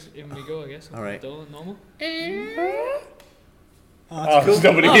in we go, I guess. All right. Normal. Oh, there's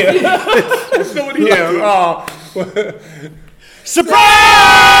nobody here. There's nobody here. Oh.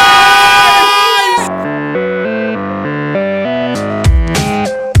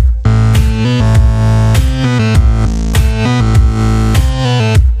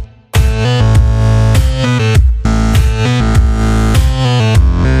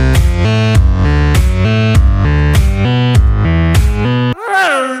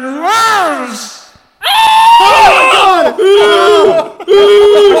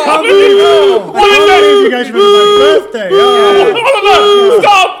 You guys remember my birthday? Oliver,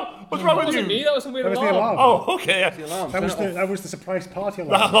 stop! What's wrong with Wasn't you? me, that was some weird That was the alarm. alarm. Oh, okay. That was the surprise party That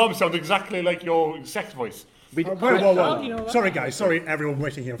alarm. alarm sounds exactly like your sex voice. How do you know that? Sorry, guys. Sorry, everyone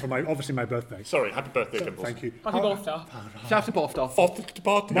waiting here for obviously my birthday. Sorry, happy birthday, Dimples. Thank you. Happy birthday. Shafted off off. Off the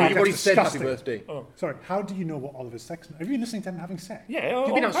party. No, You've already that's said happy disgusting. birthday. Sorry, how do you know what Oliver's sex? Have you been listening to him having sex? Yeah,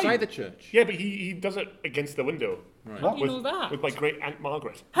 You've been all outside right. the church. Yeah, but he does it against the window. How do you know that? With my great Aunt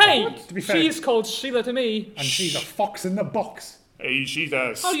Margaret. Hey! To be fair- She's called Sheila to me. And she's a fox in the box. Hey, she's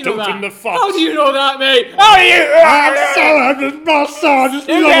a How do you know stoat that? in the fox. How do you know that, mate? How do you? I'm sorry, I'm just not sorry. I just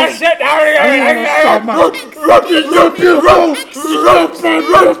love it. sit down.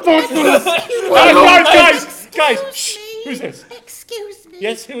 Guys, shh. Who's this? Excuse me.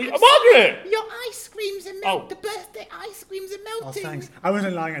 Yes, who? Margaret! Your ice creams are melting. Oh. The birthday ice creams are Oh, melting. thanks. I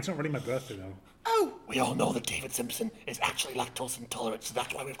wasn't lying. It's not really my birthday though. Oh, We all know that David Simpson is actually lactose intolerant, so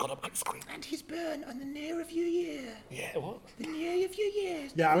that's why we've got him ice cream. and he's born on the near of your year. Yeah, what? The near of your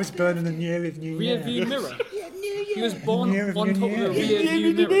years. Yeah, I was burning the New Year. Rear view mirror. Yeah, near year. He was born Near of on New top of a Year. rear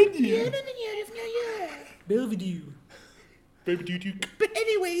view mirror. Yeah, in the year of New Year. Belvedere. Baby doo-doo. But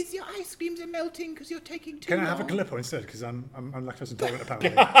anyways, your ice creams are melting because you're taking too Can long. I have a Calippo instead? Because I'm lactose intolerant apparently.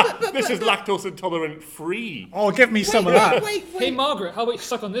 This is lactose intolerant free. Oh, give me some of that. Wait. Hey, Margaret, how about you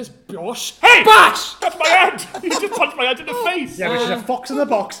suck on this, Bosh? Hey! Bash! That's my aunt! You just punched my aunt in the face! Yeah, but she's a fox in the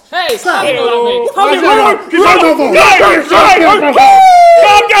box. Hey, Stop. how do you know that, mate? How do you know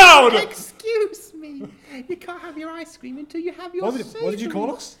Calm down! Excuse me. You can't have your ice cream until you have your What did you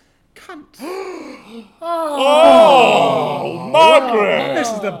call us? Cunt. Oh, Margaret!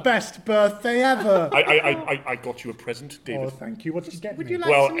 This is the best birthday ever. I got you a present, Oh, David. thank you. What did you get Would me? you like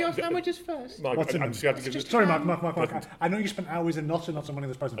Well, some of your sandwiches first? Margaret, What's in I'm them? just going to give you... Sorry, Mark. I know you spent hours and lots and lots of money on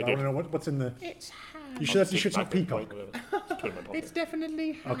this present, but I did. don't know what's in the... It's ham. You should have peacock. It's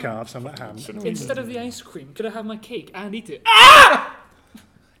definitely ham. Okay, I'll have some of that ham. Instead of the ice cream, could I have my cake and eat it?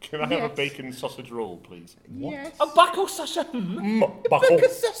 Can I have a bacon sausage roll, please? Yes. A bacco sasha. Buckle. Buckle.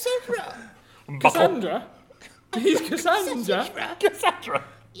 Cassandra? He's Cassandra. Cassandra.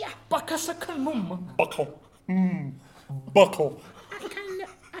 Yeah, Bacassacanum. Buckle. Buckle.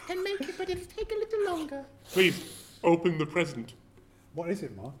 I can make it, but it'll take a little longer. Please, open the present. What is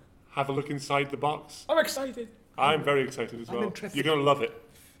it, Mark? Have a look inside the box. I'm excited. I'm very excited as well. interested. You're going to love it.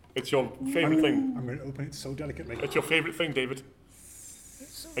 It's your favourite thing. I'm going to open it so delicately. It's your favourite thing, David.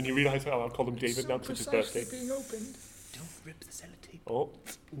 And you realise I'll call him David now because it's his birthday. Being opened. Don't rip the sellotape. Oh,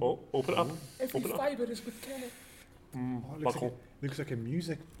 open it up. Every Open it up. fibre is with care. Oh, it Buckle. looks like a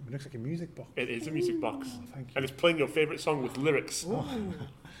music box. It is a music box. thank you. And it's playing your favourite song with lyrics.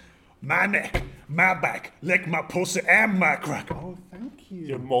 My neck, my back, lick my pussy and my crack. Oh, thank you.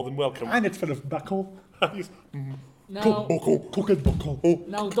 You're more than welcome. And it's full of buckle. Now, Cooked buckle.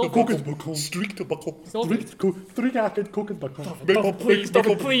 now don't Cooked buckle. Streaked buckle. Three-gacked cooked buckle. Please,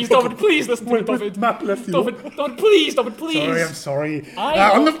 David, please listen to me, David. Bless you. David, please, please. Sorry, I'm sorry.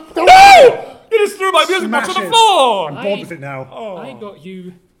 I- On the... No! You just threw my music box on Smash the it. floor! I'm bored with it now. I got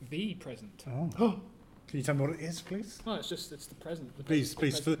you the present. Can you tell me what it is, please? No, it's the present. The Please,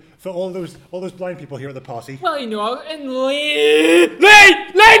 present. please, for all those blind people here at the party. Well, you know, in layman!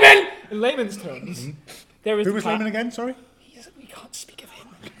 In layman's terms, there is Who the was Layman again? Sorry. We can't speak of him.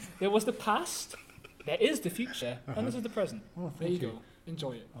 There was the past, there is the future, and this is the present. There you go.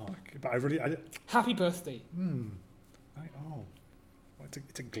 Enjoy it. Oh, but I Happy birthday.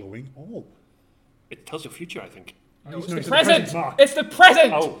 it's a glowing orb. It tells your future, I think. No, it's no, the it's the present. present, Mark. It's the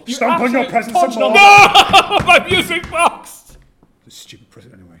present. Oh, You stomp on your absolute present some podge more. knob. My music box! It's a stupid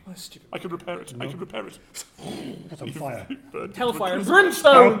present anyway. Oh, stupid. I can repair it. I can repair it. It's on fire. Hellfire and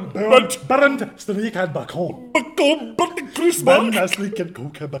brimstone. Burnt streakad bacon. Buckle, buckle, Christmas! Burnt streakad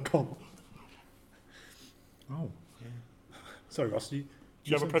cooked bacon. Oh. Sorry, Ross. Do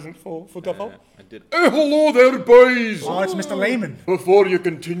you have a present for Duffel? I did. Hello there, boys! Oh, it's Mr. Layman. Before you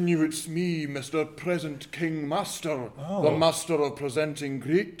continue, it's me, Mr. Present King Master, the master of presenting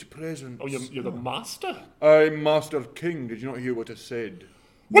great presents. Oh, you're the master? I'm Master King. Did you not hear what I said?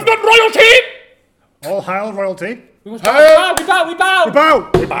 We've got royalty! All hail royalty. We must bow. We bow.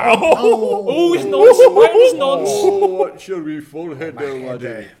 Bow! Oh, it's nonce. It's nonce. Oh, what's your wee forehead there,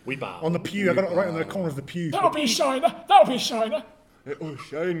 laddie? We bow. On the pew, I got it right on the corner of the pew. That'll be shiner. That'll be shiner. It'll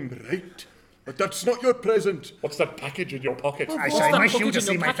shine bright. But that's not your present. What's that package in your pocket? I What's shine that my shoe pocket to in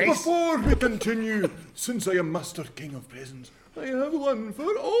see your my packet? face. Before we continue, since I am Master King of Presents, I have one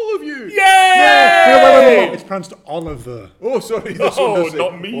for all of you. Wait. It's pronounced Oliver. Oh, sorry, this Oh, one does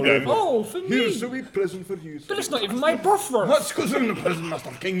not it. me then. Oh, for me. Here's a wee present for you. But it's not even my birthday. That's because I'm the present,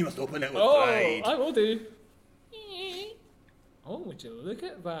 Master King. You must open it with Oh, pride. I will do. Oh, would you look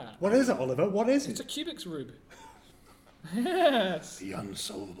at that? What is it, Oliver? What is It's it? a Cubix Rube. Yes. The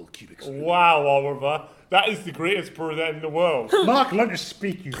unsolvable cubic. Wow, Oliver. That is the greatest present in the world. Mark, learn to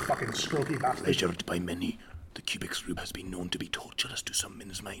speak, you fucking strokey bastard. Pleasured by many, the Cubix Rube has been known to be torturous to some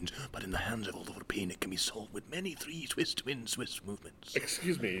men's minds, but in the hands of Oliver Payne it can be solved with many 3 twin Swiss movements.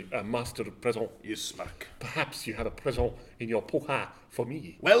 Excuse me, Master Present. Yes, Mark. Perhaps you have a present in your poha for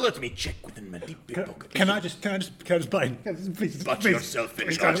me. Well, let me check within my deep big pocket. Can I just button? Please, Butt please. yourself in,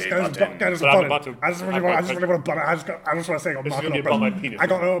 Please, Scotty, can I just button. button? But I'm about to- I just really want to button. I just want to say, I got This is Mark a gonna be little about my present. penis. I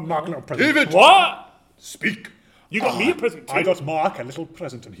got Mark a little present. David! What? Speak. You got me a present too. I got Mark a little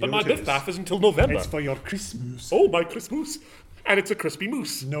present, and here But my it birth is. bath is until November. It's for your Christmas. Oh, my Christmas. And it's a crispy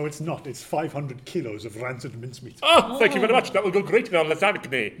moose. No, it's not. It's 500 kilos of rancid mincemeat. Oh, thank you very much. That will go great in our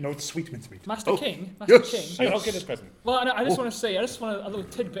lasagna. No, it's sweet mincemeat. Master King. Master King. I'll get his present. Well, I just want to say, I just want a little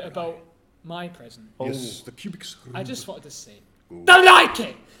tidbit about my present. Yes, the cubic screw. I just wanted to say, don't like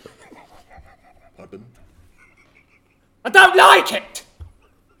it. Pardon? I don't like it.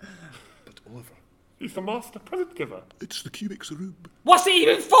 But Oliver, He's the master present giver. it's the cubic Rube. What's it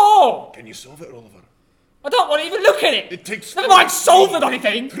even for? Can you solve it, Oliver? I don't want to even look at it. It takes Never mind solving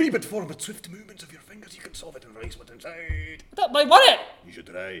anything. 3 but 4 but swift movements of your fingers. You can solve it and release what's inside. I don't want it. You should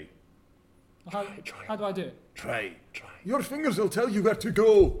try. How do I do it? Try. Your fingers will tell you where to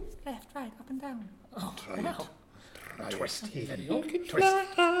go. Left, right, up and down. Try it. Twist, heathen. Twist.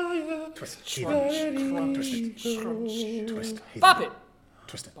 Twist, Twist, Bop it.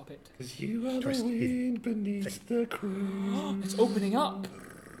 Twist it. Bop it. You are Twist, the wind beneath the crew. It's opening up.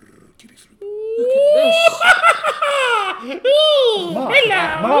 Cubic Rube. Look at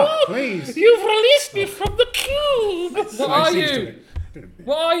this. Mark, please. You've released me from the cube. What are you?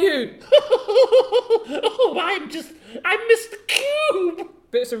 What are you? Oh, I'm Mr. Cube.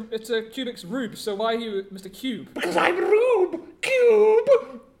 But it's a Cubix Rube, so why are you Mr. Cube? Because I'm Rube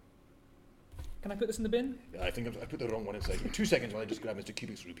Cube. Can I put this in the bin? I think I put the wrong one inside. 2 seconds while I just grab Mr.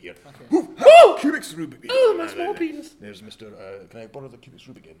 Cubic Rube here. Oh, Cubic Rube. oh, my small penis. There's Mr. Can I borrow the Cubic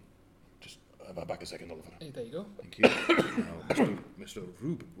Rube again? Just back a second, Oliver. Hey, there you go. Thank you. Now, Mr.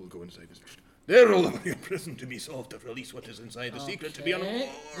 Rube will go inside this. There, Oliver, your prison to be solved to release what is inside. The secret to be Okay.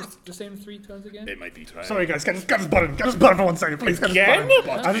 unlocked. Just the same 3 times again? It might be trying. Sorry, guys, get this button. Get this button for 1 second, please. Get this Again?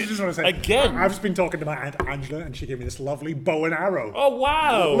 button. I just want to say, Again? I've just been talking to my Aunt Angela, and she gave me this lovely bow and arrow. Oh,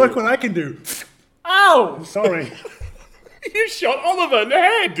 wow. Look what I can do. Ow! Sorry. You shot Oliver in the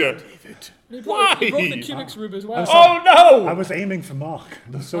head. He Why? broke the Cubix Rube as well. Oh, no. I was aiming for Mark.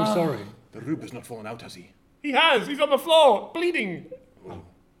 I'm so sorry. The Rube has not fallen out, has he? He has. He's on the floor, bleeding.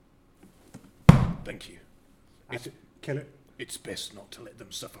 Thank you. Kill it. It's best not to let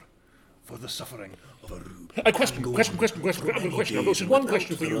them suffer for the suffering of a Rube. A question. I've got a question. I've got just one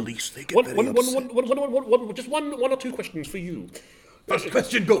question for you. release, they get very upset. Just one or two questions for you. First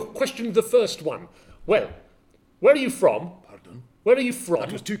question, go. Question the first one. Well, where are you from? Pardon? Where are you from?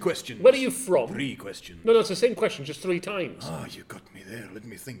 That was 2 questions. Where are you from? 3 questions. No, it's the same question, just 3 times. Ah, you got me there. Let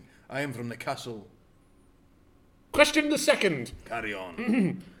me think. I am from the castle. Question the second. Carry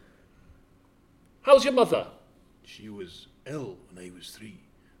on. How's your mother? She was ill when I was 3,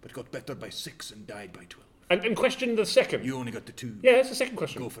 but got better by 6 and died by 12. And question the second. You only got the 2. Yeah, it's the second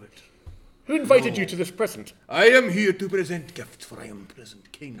question. Go for it. Who invited you to this present? I am here to present gifts, for I am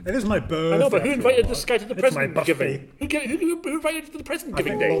present king. It is my birthday. I know, but who after invited all, this guy to the It's my present birthday. giving? Who invited you to the present I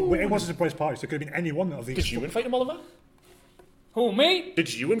giving think, day? well, it was a surprise party, so it could have been any one of these. Did you invite him, Oliver? Who, me?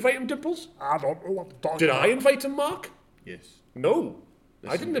 Did you invite him, Dimples? I don't know what I'm talking Did about. I invite him, Mark? Yes. No.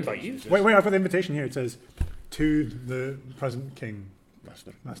 I didn't invite you. Wait, I've got the invitation here. It says, to the present king,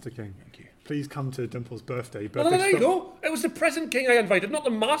 Master King. Thank you. Please come to Dimple's birthday. Well, there you go. It was the present king I invited, not the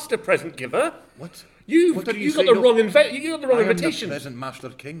master present giver. What? You What did you say? got the No. wrong you got the wrong I am the invitation. present master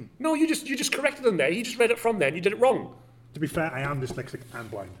king. No, you just corrected him there. He just read it from there, and you did it wrong. To be fair, I am dyslexic and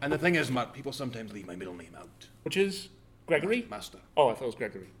blind. And the thing is, Mark, people sometimes leave my middle name out. Which is Gregory? Master. Oh, I thought it was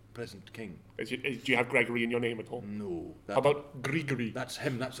Gregory. Present king. Do you have Gregory in your name at all? No. How about Grigory? That's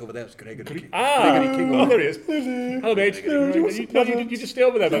him. That's over there. It's Gregory. Gregory King. Oh, there he is. Hello, mate. You just stay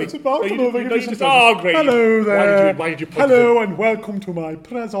over there, buddy. Oh, great. Hello there. Why did you put Hello and welcome to my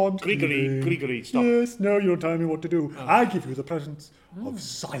present. Grigory, stop. Yes, no, you don't tell me what to do. I give you the presents of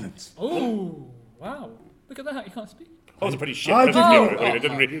silence. Oh, wow. Look at that. You can't speak. That was a pretty shit I present. give you- It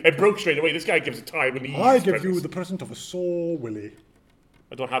didn't really, it broke straight away. This guy gives it time when he I uses give you presents. the present of a sore willy.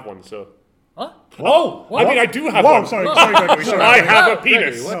 I don't have one, so... What? Oh! I mean, I do have Whoa, one. sorry, Gregory, sorry. I have a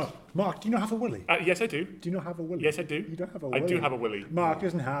Gregory, penis. No. Mark, do you not have a willy? Yes, I do. Do you not have a willy? Yes, I do. You don't have a I willy? do have a willy. Mark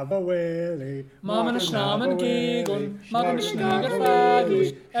doesn't have a willy. Mom and a doesn't snom have and a willy. giggle. Mom and a Mark snug doesn't and have a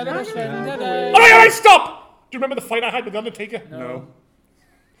willy. faggy. Everyone spend the day. Oh, stop! Do you remember the fight I had with the Undertaker? No.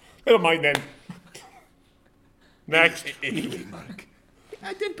 Never mind then. Next. Anyway, Mark,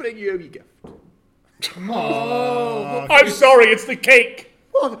 I did bring you a wee gift. I'm sorry, it's the cake.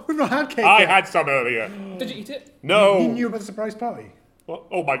 What? We've not had cake I yet. had some earlier. Did you eat it? You No. knew about the surprise party. What?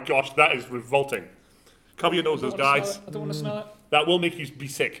 Oh my gosh, that is revolting. Cover your noses, guys. I don't want to smell it. That will make you be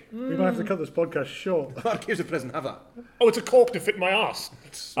sick. We might have to cut this podcast short. Mark, here's a present. Have that. Oh, it's a cork to fit my ass.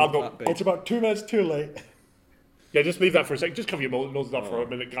 I'll go. That big. It's about 2 minutes too late. Yeah, just leave that for a second. Just cover your noses up for a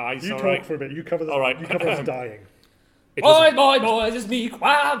minute, guys. You all talk right? for a bit. You cover the. All right. You cover us dying. It doesn't- Boys, it's me,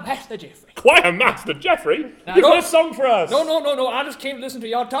 Choir Master Jeffrey. Choir Master Jeffrey? Now, You've go- got a song for us. No, I just came to listen to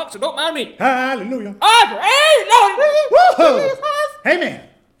your talk, so don't mind me. Hallelujah. Lord! Hey man.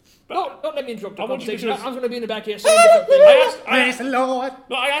 Don't let me interrupt the I want you to conversation. do this. I'm going to be in the back here saying different things. Praise the Lord.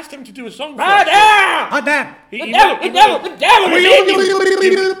 No, I asked him to do a song for Right us. there! Hot damn. The devil is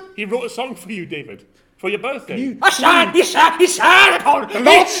in you! He wrote a song for you, David, for your birthday. He shine! The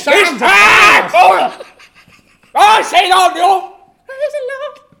Lord shines Oh, say it all, no! Praise the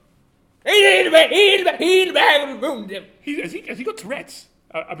Lord! He's the Has he got Tourette's?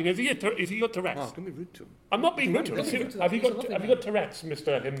 I mean, has he got Tourette's? Mark, don't be rude to him. I'm not being rude to him. Don't be rude to that. Have you He's a got lovely have you man. got Tourette's,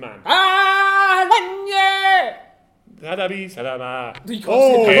 Mr. Himman? Salanya! Sadabi, sadama. You can't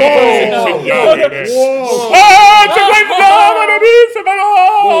Oh, say Hey, that. signore. Whoa. Ah, it's a great song, Sadabi,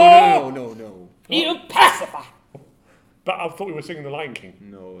 sadama. No. You pacify! But I thought we were singing The Lion King.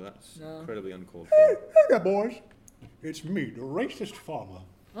 No, that's incredibly uncalled for. Hey there, boys. It's me, the racist farmer.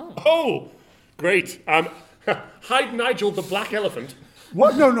 Oh, great. Hide Nigel the black elephant.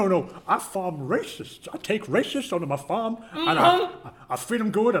 What? No. I farm racists. I take racists onto my farm and I feed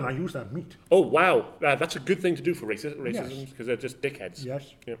them good and I use their meat. Oh, wow. That's a good thing to do for racism, because they're just dickheads.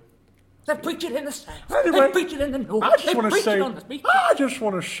 Yes. Yeah. They preach it in the south. Anyway, They preach it in the north. I just They want to preach say, it on the beach.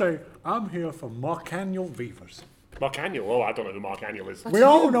 I'm here for Marcaniel Vivers. Mark Aniel. Oh, I don't know who Mark Aniel is. We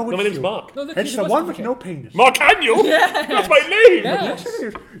all know No, it's my name's you. Mark. No, look, It's he's the West one with African. no penis. Mark Aniel? Yes. That's my name! Yes. Yes, it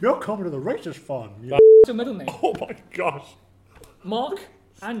is. You're coming to the racist farm. You What's your middle name? Oh my gosh. Mark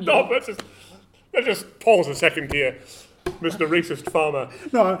and you. Stop, let's just pause a second here, Mr. Racist Farmer.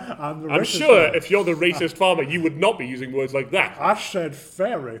 No, I'm the racist I'm sure farmer. if you're the racist farmer, you would not be using words like that. I said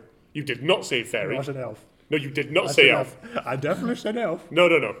fairy. You did not say fairy. I said elf. No, you did not I say said elf. I definitely said elf. No,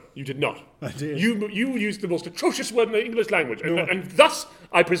 you did not. I did. You used the most atrocious word in the English language, and thus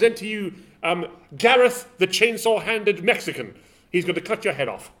I present to you Gareth the chainsaw-handed Mexican. He's going to cut your head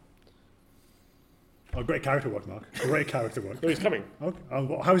off. Oh, great character work, Mark. Great character work. No, he's coming. Okay.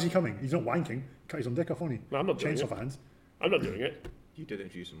 How is he coming? He's not wanking. Cut his own dick off, only. No, I'm not doing Chainsaw it. for hands. I'm not doing it. You did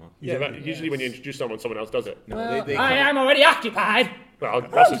introduce him, Mark. Yeah, but usually when you introduce someone else does it. No, they I am already occupied. Well,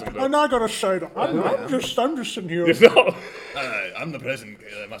 that isn't And I gotta say that I'm just sitting here. It's not. I'm the present,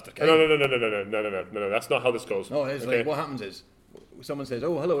 Master King. No. That's not how this goes. No, it's Okay. like what happens is someone says,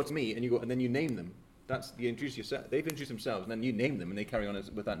 "Oh, hello, it's me," and you go, and then you name them. That's you introduce yourself. They've introduced themselves, and then you name them, and they carry on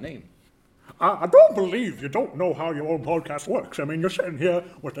with that name. I don't believe you don't know how your own podcast works. I mean, you're sitting here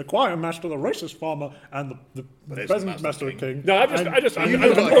with the choir master, the racist farmer, and the it's present Master master king. No, I just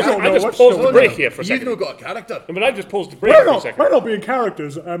what's paused the the- break here for a You've second. not got a character. But I just paused the break We're for a not second. being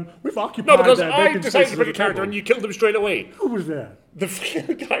characters. We've occupied. No, because their I vacant decided to spaces bring a at the character table. and you killed him straight away. Who was there? The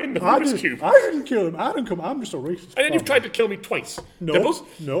fucking guy in the I Rubik's didn't, Cube. I didn't kill him. I didn't come. I'm just a racist. And then you've farmer. tried to kill me twice. No, Dibbles?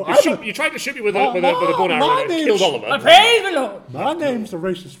 no, You tried to shoot me with a bone arrow my and it killed name's- Oliver. Praise the Lord. My name's the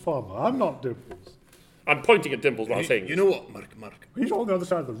racist farmer. I'm not Dimples. I'm pointing at Dimples while saying You know what, Mark? He's on the other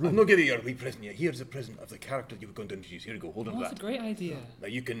side of the I'm room. not giving you your wee present yet. Here's a present of the character you were going to introduce. Here you go. Hold on to That's a that. great idea. Now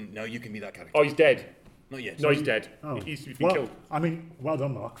you can be that character. Oh, he's dead. Not yet. No, he's dead. Oh. He's been well, killed. I mean, well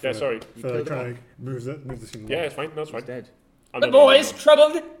done, Mark. Yeah, sorry. For trying to move the scene. Yeah, it's fine. No, it's fine. He's dead. I'm The not doing boy is that.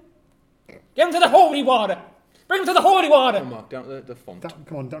 troubled. Get him to the holy water. Bring him to the holy water. Oh, Mark, down the font.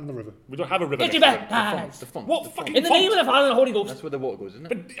 Come on, down the river. We don't have a river. Get you next to back, it. guys. The font. What the font. fucking In the name of the Father and the Holy Ghost. That's where the water goes,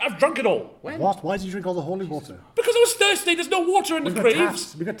 isn't it? But I've drunk it all. When? What? Why did you drink all the holy water? Because I was thirsty. There's no water in the We got graves.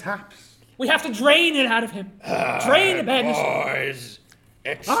 taps. We got taps. We have to drain it out of him. Drain the madness. Boys,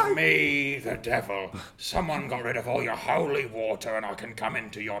 it's me, the devil. Someone got rid of all your holy water and I can come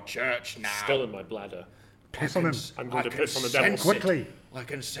into your church now. Still in my bladder. Piss on him. I'm going to can piss on the devil. sense Quickly. it. I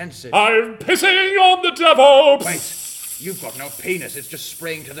can sense it. I'm pissing on the devil. Wait, you've got no penis. It's just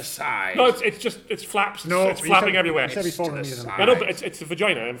spraying to the side. No, it's flaps. No, it's you flapping said- everywhere. you said before to we the needed them. side. No, no, but it's the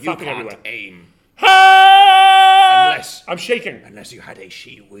vagina and you flapping can't everywhere. aim Unless I'm shaking. unless you had a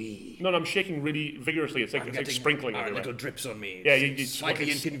she-wee. No, I'm shaking really vigorously. It's like, it's like sprinkling everywhere. little drips on me. Yeah, It's slightly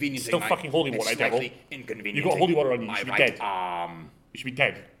it's inconveniencing. still fucking holy it's water, devil. slightly inconveniencing. You got holy water on you. You My should be right dead. arm. You should be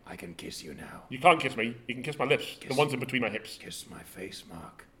dead. I can kiss you now. You can't kiss me. You can kiss my lips. The ones in between my hips. Kiss my face,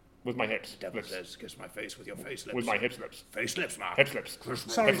 Mark. With my hips. Devil Lips. says, kiss my face with your face lips. With my hips lips. Face lips, Mark. Hips lips.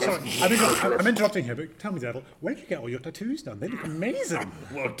 Sorry. I'm interrupting here, but tell me, Devil, where did you get all your tattoos done? They look amazing.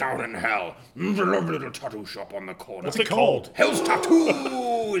 Well, down in hell. The lovely little tattoo shop on the corner. What's it called? Hell's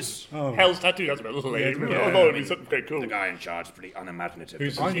Tattoos! Hell's Tattoo. That's a bit lame. Yeah, Although it'd be something very cool. The guy in charge is pretty unimaginative.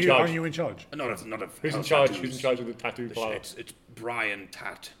 Who's Aren't in you, charge? aren't you in charge? Not of Who's in Hell's charge? Tattoos. Who's in charge of the tattoo parlor? It's Brian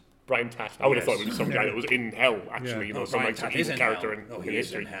Tat. Brian Tat. I would have Yes. thought it was some guy that was in hell, actually. Yeah. You know, No, some Brian like some Tat is evil in character hell. in, No, in he is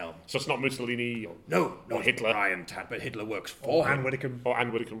history. in hell. So it's not Mussolini or No, Or Hitler. Brian Tat, but Hitler works for Anne him. Widdecombe. or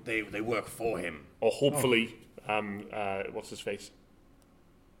Anne Widdecombe. They work for him. Or hopefully, what's his face?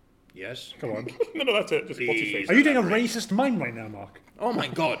 Yes? Come on. No, that's it. Just what's his Please. face? Are you doing a racist mime right now, Mark? Oh my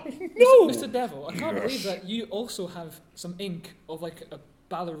god. No! Mr. Devil, I can't believe that you also have some ink of like a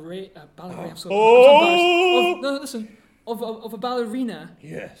ballerina. I'm so embarrassed. No, listen. Of a ballerina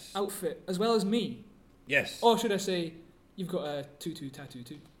Yes. outfit, as well as me. Yes. Or should I say, you've got a tutu tattoo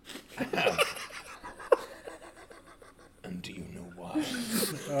too. And do you know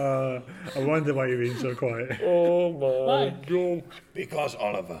why? I wonder why you're being so quiet. Oh my Why? god. Because,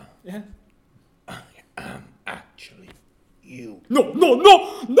 Oliver, Yeah. I am actually you. No!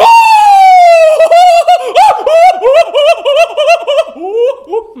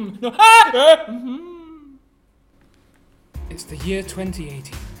 It's the year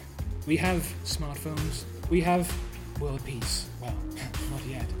 2018. We have smartphones. We have world peace. Well, not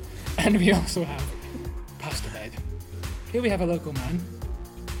yet. And we also have pasta bed. Here we have a local man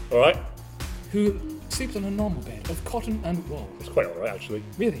All right. who sleeps on a normal bed of cotton and wool. It's quite all right, actually.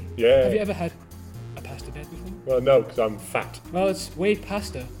 Really? Yeah. Have you ever had a pasta bed before? Well, no, because I'm fat. Well, it's way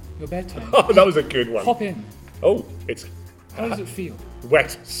past your bedtime. Oh, that was a good one. Hop in. Oh, it's How does it feel?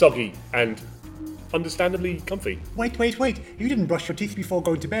 wet, soggy, and understandably comfy. Wait. You didn't brush your teeth before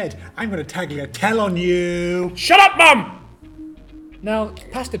going to bed. I'm going to tag a tell on you. Shut up, Mum! Now,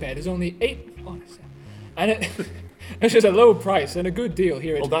 pasta bed is only £8, and it's just a low price and a good deal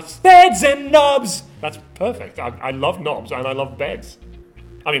here at Well, that's Beds and Knobs. that's perfect. I love knobs and I love beds.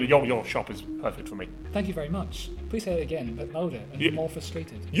 I mean, your shop is perfect for me. Thank you very much. Please say it again, but louder and Yeah. more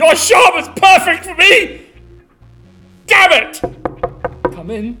frustrated. Your shop is perfect for me! Damn it! Come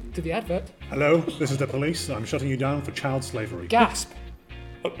in to the advert. Hello, this is the police. I'm shutting you down for child slavery. Gasp.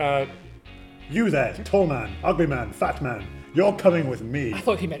 You there, tall man, ugly man, fat man. You're coming with me. I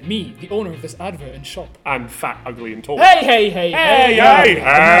thought he meant me, the owner of this advert and shop. And fat, ugly, and tall. Hey! Hey!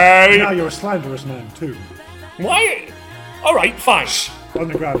 Now you're a slanderous man too. Why? All right, fine. On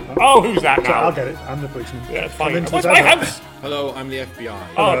the ground. Huh? Oh, who's that So I'll now? get it. I'm the policeman. Yeah, Come fine. into What's this my advert. house? Hello, I'm the FBI.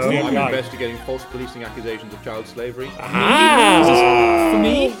 Oh, it's the I'm FBI. investigating false policing accusations of child slavery. For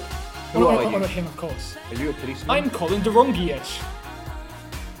me? Who are you? Not him, of course. Are you a policeman? I'm Colin Derongi-ish.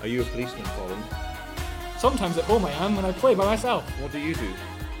 Are you a policeman, Colin? Sometimes at home I am, and I play by myself. What do you do?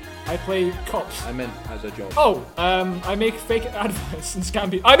 I play cops. I meant as a job. Oh, I make fake adverts and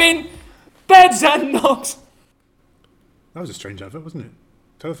scam people. I mean, Beds and Knobs. That was a strange advert, wasn't it?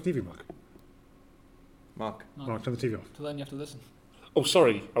 Turn off the TV, Mark. Mark. Mark, turn the TV off. So then you have to listen. Oh,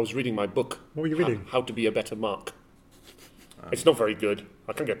 sorry. I was reading my book. What were you reading? How to be a better Mark. It's not very good.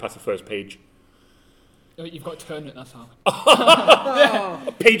 I can't get past the first page. Oh, you've got to turn it, that's how.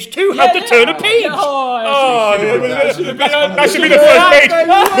 Page 2, how to turn a page! Oh, That should be the first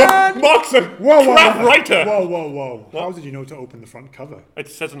page! Mark's a crap writer! Whoa. How did you know to open the front cover? It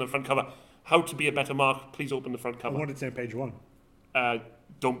says on the front cover, how to be a better Mark, please open the front I cover. wanted to say page 1.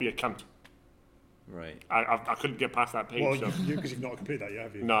 Don't be a cunt. Right. I couldn't get past that page. Well, so. because you've not completed that yet,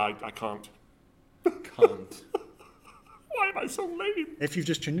 have you? No, I can't. Can't. Why am I so lame? If you've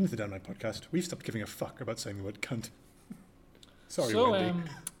just tuned into the Downright podcast, we've stopped giving a fuck about saying the word cunt. Sorry, So, Wendy.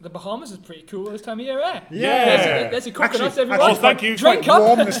 the Bahamas is pretty cool this time of year, eh? Yeah. There's your coconuts, Actually, everyone. Oh, thank you. Drink Quite up.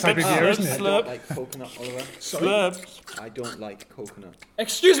 warm this type of year, isn't I it? don't like coconut, Oliver. Slurp. I don't like coconut.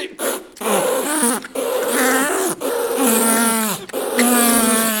 Excuse me.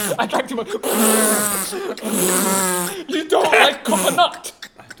 I drank too much. You don't like coconut.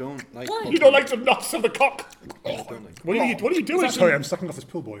 I don't like Why? coconut. You don't like the nuts of the cock. I don't like What are you doing? Sorry, I'm sucking off this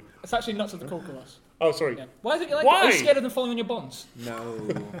pool boy. It's actually nuts of the coconuts. Oh, sorry. Yeah. Why is it you like? Why? Are you scared of them falling on your bonds? No.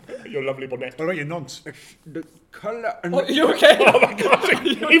 Your lovely bonnet. What about your nonce? The colour and Oh, are you okay? Oh my gosh,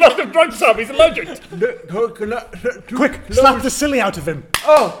 he must have drunk some. He's allergic. the coconut. Quick, slap the silly out of him.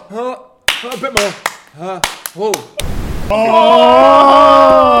 Oh, a bit more. Whoa.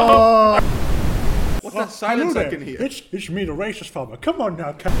 What's that silence I can hear? It's me, the racist farmer. Come on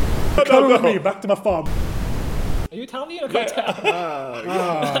now, come with me back to my farm. Are you Italian? I can't tell.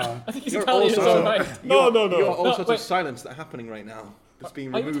 I think he's Italian. It's also- all right. No. You're all No, sorts wait. of silence that are happening right now. That's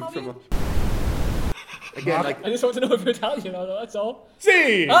being Are you removed from Italian? Again, like, I just want to know if you're Italian or not, that's all.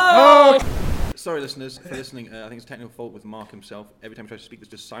 See. Oh! sorry listeners for listening. I think it's a technical fault with Mark himself. Every time he tries to speak, there's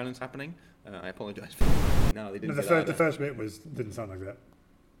just silence happening. I apologise. No, they didn't The get first, that. the first bit didn't sound like that.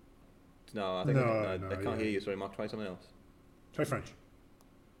 No, I think No, I no, can't yeah. hear you. Sorry, Mark. Try something else. Try French.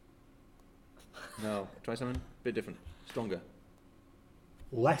 No, try something a bit different, stronger.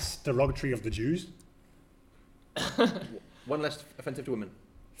 Less derogatory of the Jews. One less offensive to women.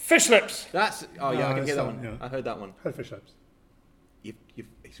 Fish lips. That's I can it's hear that not, one. yeah. I heard that one. Head fish lips.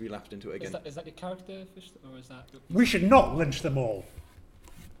 He's relapsed into it again. Is that your character, fish, or is that... We should not lynch them all.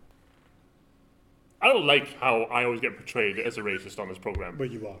 I don't like how I always get portrayed as a racist on this program.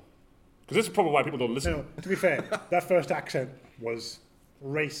 But you are. Because this is probably why people don't listen. No, to be fair, that first accent was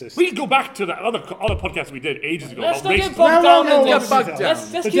racist. We can go back to that other podcast we did ages ago. Let's about not get racism. bogged down no, in no, this. bogged down.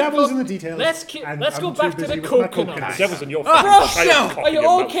 Let's The keep devil's go- in the details, and Let's go I'm back too to the busy with my coconuts. coconuts. The devil's in your Ross, face. Giant cock are in you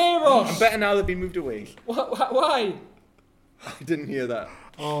your mouth. okay, Ross? Better now they've been moved away. Why? I didn't hear that.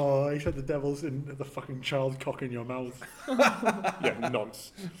 Oh, you said the devil's in the fucking child cock in your mouth. Yeah,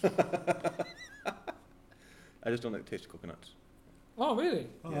 nonce. I just don't like the taste of coconuts. Oh, really?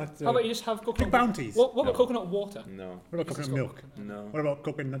 Oh, that's, How about you just have coconut... Big bounties. What about coconut water? No, What about coconut milk? no, What about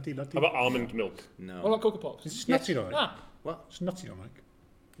coconutty nutty? How about almond milk? What no. about Cocoa Pops? It's nutty, though. Ah, What? It's nutty, I like.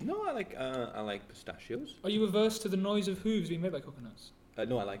 No, I like pistachios. are you averse to the noise of hooves being made by coconuts?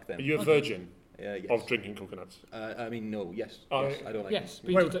 No, I like them. Are you a virgin Yes. of drinking coconuts? I mean, no. Yes. Oh, Yes. I don't like Yes,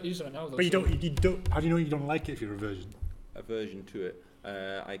 them. but Wait, you just don't know those. But you don't. How do you know you don't like it if you're a virgin? Aversion to it.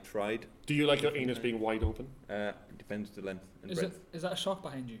 I tried. Do you like your anus being wide open? It depends the length and Is breadth. that a shark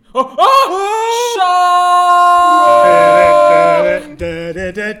behind you? Oh! Shark!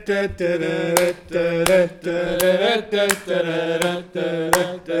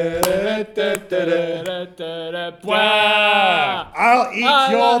 I'll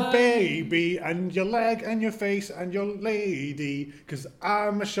eat your baby and your leg and your face and your lady, 'cause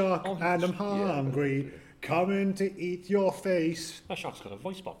I'm a shark and I'm hungry, coming to eat your face. That shark's got a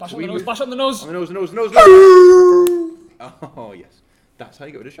voice box. Bash on the nose, bash on the nose. On the nose. Oh yes, that's how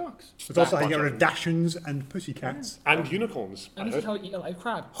you get rid of sharks. It's also how you get rid of Dachshunds and pussycats. And unicorns. I And this heard. is how you eat a live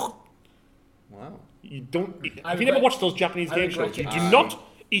crab. Wow. You don't. I Have you never regret- watched those Japanese I game regret shows? You it. do not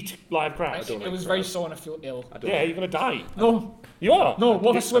eat live crabs. don't It like was very crabs. sore and I feel ill. I don't. Yeah, you're gonna die. No, You are. no,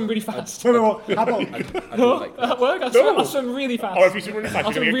 what if I swim really fast? Wait, how about I don't like At crabs. work, I'll swim really fast. Or if you swim really fast,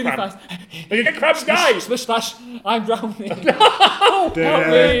 I'll you're swim gonna really get fast. crabs. You get crabs, die. Splish splash, I'm drowning. Help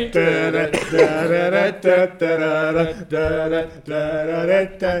me.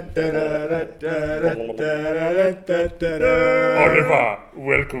 Oliver,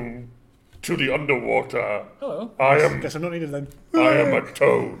 welcome to the underwater. Hello. Guess I'm not needed then. I am a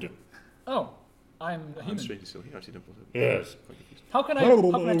toad. Oh, I'm a I'm human. strangely still here. Actually, don't believe it. Yes. How can I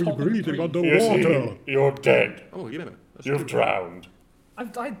talk and breathing breathe? underwater. You're dead. Oh, you never. That's You've good. drowned.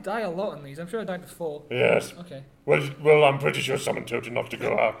 I die a lot on these. I'm sure I died before. Yes. Okay. Well, I'm pretty sure someone told you not to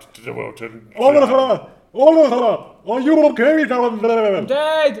go out to the world. Are you okay? I'm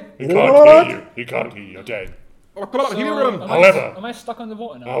dead. He can't hear you. He can't hear you. You're dead. Oh, come on, So, give me room. However- am I stuck on the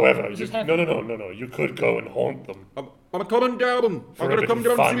water now? However, This you, is no, heavy. no. You could go and haunt them. I'm coming down. For I'm a gonna bit come of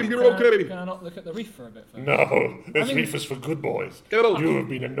down fun. to see if Can you're okay, baby. Can I not look at the reef for a bit first? No, this mean- reef is for good boys. Get out. You have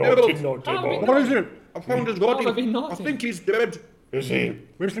been a Get naughty, out. naughty I've been boy. What is it? I found his Oh, body. I've been I naughty. think he's dead. You see,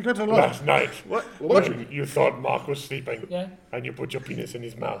 Where's the good to last night, What? What? you thought Mark was sleeping, Yeah. and you put your penis in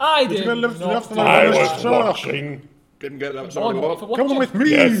his mouth. I did gonna live not. to the I left was shark. watching. Didn't get that. Oh, no, for Come watching. with me.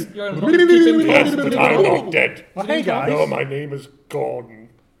 Yes. You're not keeping me. Yes, but I'm not dead. Oh, hey guys. No, my name is Gordon.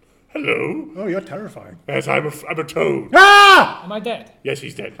 Hello. Oh, you're terrifying. Yes, I'm a toad. Ah! Am I dead? Yes,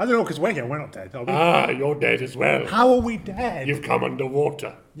 he's dead. I don't know, because we're here. We're not dead, are we? Ah, you're dead as well. How are we dead? You've come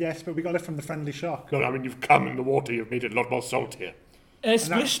underwater. Yes, but we got it from the friendly shark. No, I mean, you've come in the water. You've made it a lot more saltier.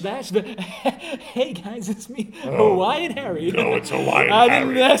 Splish Splash. Hey guys, it's me, Hawaiian Harry. No, it's Hawaiian I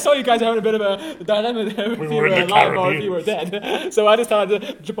Harry. saw you guys having a bit of a dilemma there if We you were were in the alive or Caribbean. if you were dead. So I just thought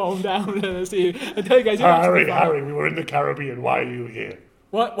to jump on down and see. And tell you guys, you're actually fine. Harry, we were in the Caribbean. Why are you here?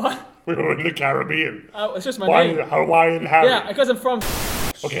 What? We were in the Caribbean. Oh, it's just my Why name. Hawaiian Harry? Yeah, because I'm from.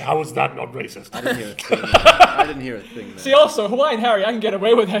 Okay, how is that not racist? I didn't hear a thing. I didn't hear a thing there. See, also Hawaiian Harry, I can get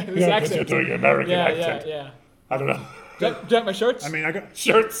away with this Yeah, because accent. you're doing an American yeah, accent. yeah. I don't know. Do you want my shirts? I mean, I got...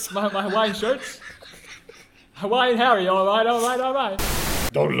 Shirts. my Hawaiian shirts. Hawaiian Harry, all right.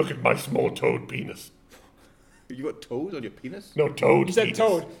 Don't look at my small toad penis. You got toes on your penis? No, toad You said penis.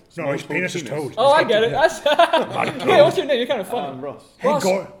 toad. No, his penis is toad. Oh, I get it. That's. Hey, what's your name? You're kind of funny. Ross. Ross.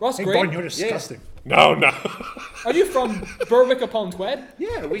 Ross Hey, Gray. Gordon, you're disgusting. No. Are you from Berwick upon Tweed?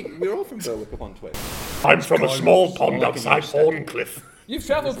 Yeah, we're all from Berwick upon Tweed. I'm from a small pond like outside Horncliffe. You've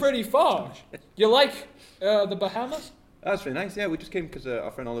travelled pretty far. You like the Bahamas? That's really nice. Yeah, we just came because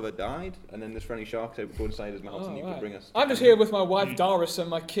our friend Oliver died, and then this friendly shark said we'd go inside his mouth and you could bring us. I'm just here with my wife Doris and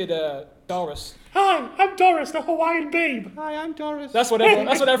my kid Doris. Hi, I'm Doris, the Hawaiian babe. Hi, I'm Doris. That's what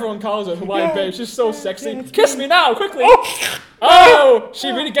everyone calls her, Hawaiian babe. She's so sexy. Kiss me now, quickly. Oh, Oh, she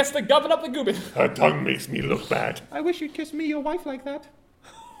really gets the gubbin up the goobin. her tongue makes me look bad. I wish you'd kiss me, your wife, like that.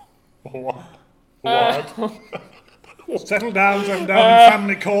 What? Settle down in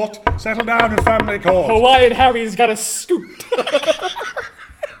family court. Settle down in family court. Hawaiian Harry's got a scoop.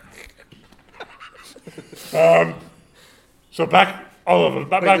 So back, Oliver,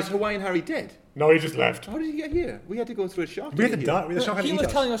 back. Is Hawaiian Harry dead? No, he just left. How did he get here? We had to go through a shark. We had to to get here. die. The shark had to He eat was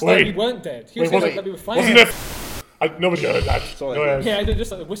us. telling us that Wait. we weren't dead. He was Wait, saying was that we were fine. Wasn't there? Nobody heard that. Sorry. No, Yeah, I did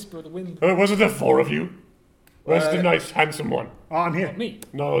just like the whisper of the wind. Wasn't there four of you? Where's the nice, handsome one? Oh, I'm here. Me.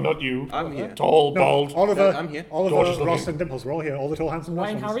 No, not you. I'm here. Tall, No, bald, Oliver, I'm here. Gorgeous Oliver, looking. Ross, and Dimples. We're all here. All the tall, handsome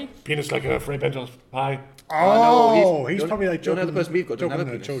Hawaiian ones. Harry? penis like a Fray Bentos pie. Oh, no, he's the probably like the joking. only other person we've got doesn't have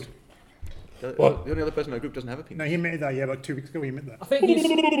a joking penis. Chode. What? The only other person in my group doesn't have a penis. No, he admitted that, yeah, about 2 weeks ago he admitted that. I think he's.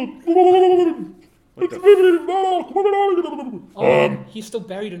 He's still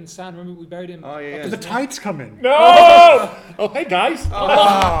buried in the sand. Remember we buried him. Oh, yeah. The tide's coming. No! Oh, hey guys.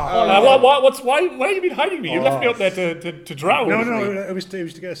 Why have you been hiding me? You left me up there to drown. No, it was to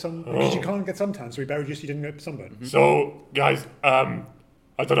get sun because you can't get suntan, so we buried you so you didn't get sunburn. So, guys, I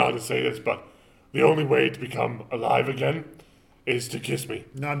don't know how to say this, but the only way to become alive again is to kiss me.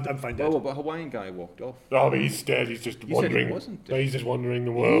 No, I'm fine dead. Oh, but Hawaiian guy walked off. Oh, but he's dead. He's just said he wandering. wasn't dead. No, he's just wandering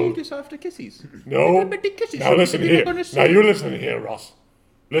the You world. just after kisses. No. Kisses. Now listen You're here. gonna Now say- you listen here, Ross.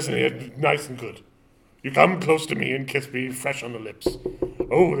 Listen here, nice and good. You come close to me and kiss me fresh on the lips.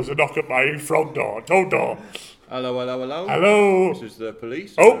 Oh, there's a knock at my frog door, toad door. Hello. Hello. This is the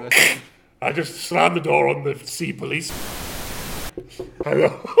police. Oh, I just slammed the door on the sea police.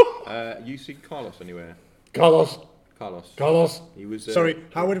 Hello. You see Carlos anywhere? Carlos. He was. Sorry,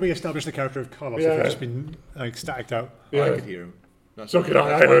 how would we establish the character of Carlos if Yeah. it's just been like stacked out? Yeah. I could hear him. That's So could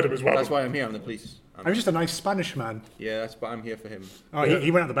I. I heard him as well. That's why I'm here. I'm the police. I was just a nice Spanish man. Yeah, that's why I'm here for him. Oh, he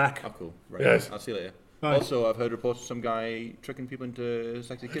went out the back. Oh, cool. Right. Yes. I'll see you later. Nice. Also, I've heard reports of some guy tricking people into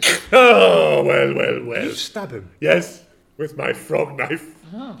sexy kisses. Oh, well. You stab him. Yes, with my frog knife.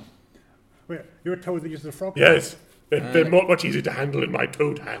 Wait, you're told that uses a frog? Yes. They're much easier to handle in my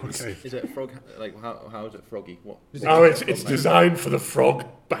toad hands. Okay. Is it a frog? Like how is it froggy? What? Oh, it's designed for the frog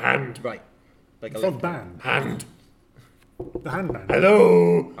hand. Right. Like a Frog left band. Hand. The hand band.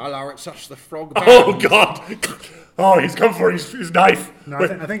 Hello. Hello, it's such the frog band. Oh, God. Oh, he's come for his knife. No,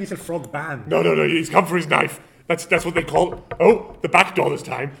 Wait, I think he said frog band. no, he's come for his knife. That's what they call. Oh, the back door this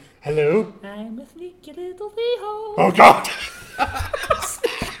time. Hello. I'm a sneaky little seahorse. Oh, God.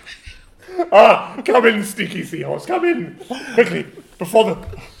 Come in, sneaky seahorse. Come in quickly before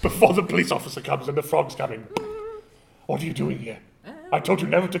the police officer comes and the frog's coming. What are you doing here? I told you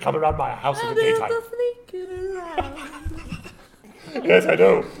never to come around my house in the daytime. Yes, I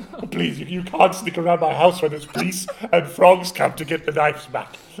know. Please, you can't sneak around my house when there's police and frogs come to get the knives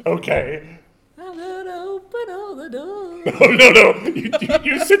back. Okay. I'm gonna open all the doors. No.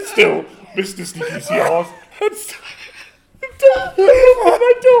 You sit still, Mr. Sneaky Seahorse. Don't open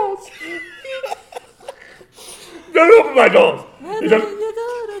my doors. Don't open my doors. You don't-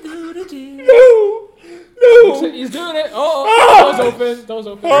 No. He's doing it. Oh, doors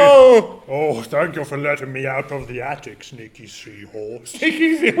open. Oh, thank you for letting me out of the attic, sneaky seahorse.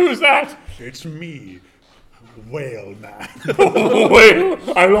 Sneaky Seahorse, who's that? It's me, Whale Man. Whale.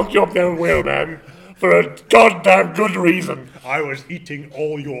 I locked you up there, Whale Man. for a goddamn good reason. I was eating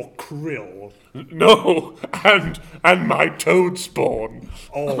all your krill. No, and my toad spawn.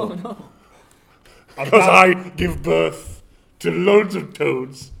 Oh, no. Because I give birth to loads of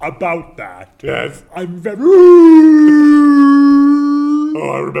toads. About that, Yes. I'm very... Oh,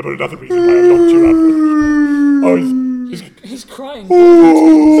 I remember another reason why I locked you up. Oh, He's crying.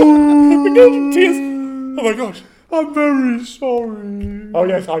 we're going to tears. Oh my gosh. I'm very sorry. Oh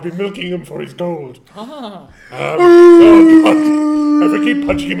yes, I've been milking him for his gold. Ah. Oh God. If I keep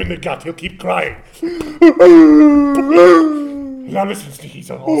punching him in the gut, he'll keep crying. Now listen, Sneaky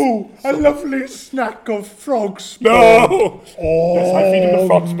Sauce. Oh, a lovely snack of frog spawn. No! Oh, Yes, I feed him the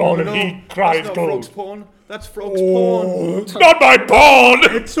frog spawn and No, he cries that's not frog's gold. pawn. That's frog's pawn. Not my pawn!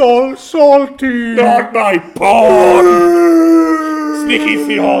 It's all salty. Not my pawn! Sneaky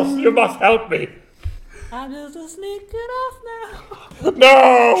Seahorse, you must help me. I'm just sneaking off now.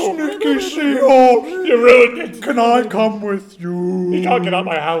 No! Sneaky Seahorse, You ruined it. can I come with you? You can't get out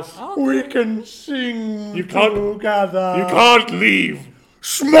my house. We can sing You can't- together. You can't leave.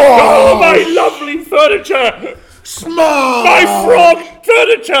 Smash! Oh, my lovely furniture! Smash! My frog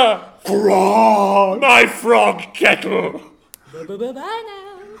furniture! Frog! My frog kettle! Bye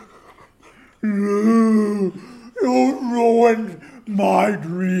now. You ruined my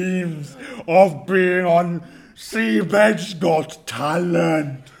dreams of being on Seabed's Got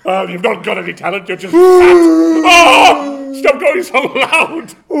Talent. Well, you've not got any talent, you're just fat. Oh! Stop going so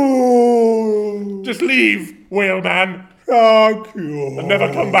loud! Oh, Just leave, whale man, thank you. and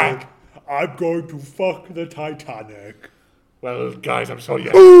never come back. I'm going to fuck the Titanic. Well, guys, I'm sorry.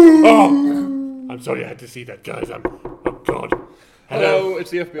 I'm sorry I had to see that, guys. Oh God. Hello, it's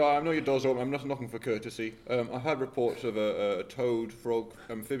the FBI. I know your door's open. I'm not knocking for courtesy. I had reports of a toad, frog,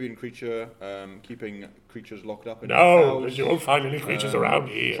 amphibian creature keeping creatures locked up in No, house, you won't find any creatures around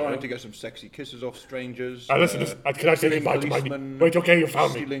here. trying to get some sexy kisses off strangers. Listen, can I say killing goodbye to my... policemen, Wait, okay, you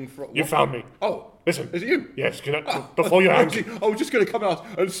found me. stealing You found me. Oh, Listen. is it you? Yes, can I... Before you hang... I was just going to come out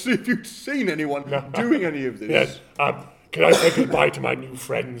and see if you'd seen anyone doing any of this. Yes, can I say goodbye to my new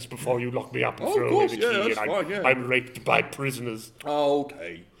friends before you lock me up and Oh, throw of away course, the yeah, key that's and fine, yeah. I'm raped by prisoners?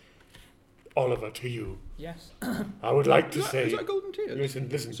 Okay. Oliver, to you. Yes. I would like to Is say... that golden tears?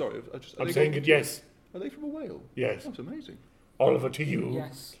 Listen. Sorry, are I'm they saying golden it, yes. Are they from a whale? Yes. That's amazing. Oliver, to you.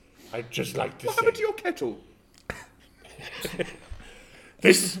 Yes. I'd just like to What say... happened to your kettle?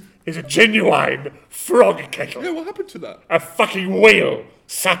 This is a genuine frog kettle. Yeah, what happened to that? A fucking whale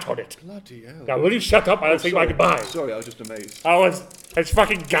sat on it. Bloody hell. Now, will you shut up? I'll say my goodbye. Sorry, I was just amazed. It's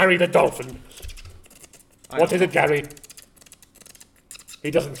fucking Gary the dolphin. What is it, Gary?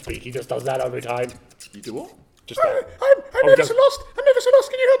 He doesn't speak. He just does that every time. You do what? Just that. I'm ever so lost. I'm ever so lost.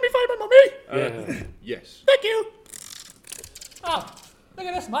 Can you help me find my mummy? Yeah. Yes. Thank you. Oh, look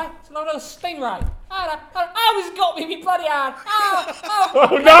at this, mate. It's another stingray. Oh, he's got me, me bloody hand. Oh,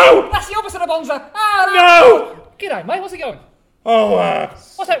 Oh no! that's the opposite of Bonza. Oh, No! G'day, mate. How's it going? Oh,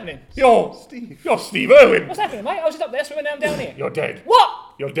 What's happening? you're Steve Irwin. What's happening, mate? I was just up there swimming down here. You're dead. What?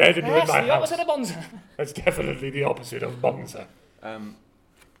 You're dead and you're in That's my the house. opposite of Bonza. That's definitely the opposite of Bonza.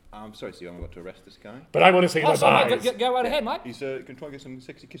 I'm sorry, Steve, I'm about to arrest this guy. But I want to say Oh, sorry, goodbye. mate. Go right ahead, mate. He's can try to get some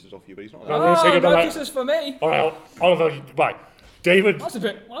sexy kisses off you, but he's not I allowed. want to say Oh, no goodbye. kisses for me. All right, Oliver, goodbye. David. That was a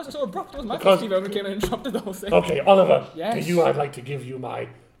bit. Well, that was sort of abrupt, wasn't it? Because- Steve Irwin came in and interrupted the whole thing. Okay, Oliver. Yes. To you, I'd like to give you my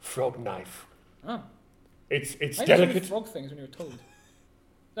frog knife. Oh. It's I used to do delicate. frog things when you were told.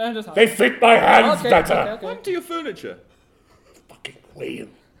 No, just They fit my hands okay, better. okay, What okay. happened to your furniture? Fucking whale.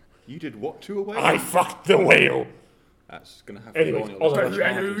 You did what to a whale? I fucked the whale. That's gonna have to Anyway, go on your Oliver. list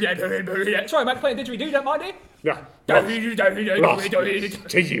of charges. Sorry, mate, playing didgeridoo, don't mind it? Yeah. Ross,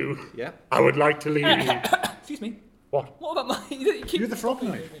 to you, Yeah. I would like to leave you. Excuse me. What? What about my... You keep You're the frog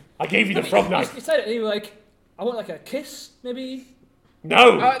knife. I gave you the frog knife. You said it, and you were like, I want like a kiss, maybe?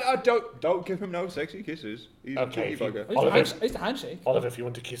 No. Don't give him no sexy kisses. He's a Okay, cheeky if you- bugger. I Oliver. used to handshake. Oliver, if you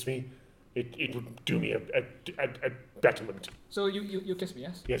want to kiss me, it would do me a betterment. So you kiss me,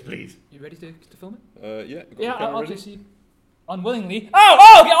 yes? Yes, please. You ready to film it? Yeah. Got Yeah, the camera I'll ready? kiss you. Unwillingly.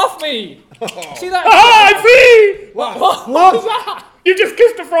 Oh, get off me! See that? Ah, I'm free! What was that? You just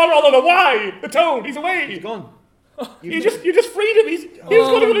kissed the frog, Oliver. Why? The toad. He's away. He's gone. You just freed him. He was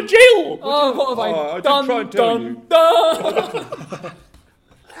going to go to jail. Oh, what have I I did done? try and tell done, you. done.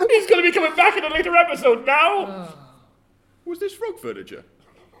 He's going to be coming back in a later episode now. Was this frog furniture?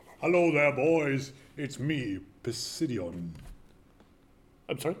 Hello there, boys. It's me, Pisidion.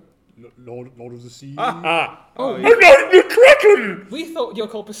 I'm sorry. Lord of the Sea. I'm not the Kraken! We thought you were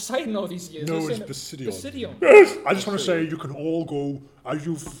called Poseidon all these years. No, You're it's saying Basidion. Basidion. Yes! I just want to say you can all go as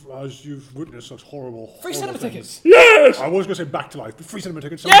you've witnessed such horrible. Free horrible cinema things. tickets. Yes! I was going to say Back to Life, but free cinema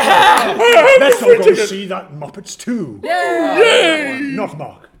tickets. Yeah! Let's all go see that Muppets 2. Yay! Not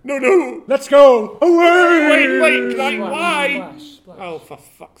Mark. No! Let's go away. Wait, like, Splash, why? splash, splash. Oh, for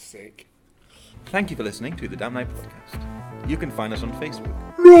fuck's sake. Thank you for listening to the Damn Night Podcast. You can find us on Facebook,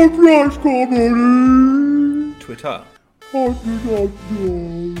 Not right comedy! Twitter,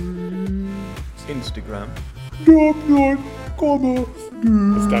 Instagram, Not comedy!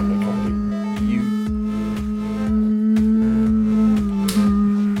 It's Damn Night Comedy.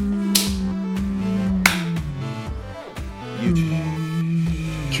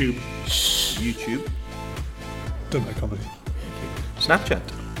 YouTube, Don't make comedy. Snapchat.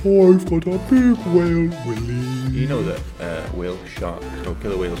 I've got a big whale, Willie. You know that whale sharks, or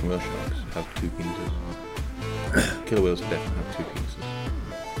killer whales and whale sharks have 2 penises. Killer whales definitely have 2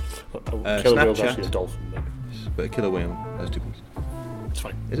 penises. Killer whale's Snapchat. actually a dolphin. Though. But a killer whale has 2 penises. It's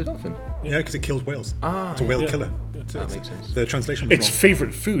fine. Is it a dolphin? Yeah, because it kills whales. Ah, It's a whale yeah. killer. that makes sense. The translation was Its wrong.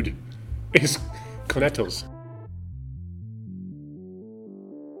 favourite food is cornettos.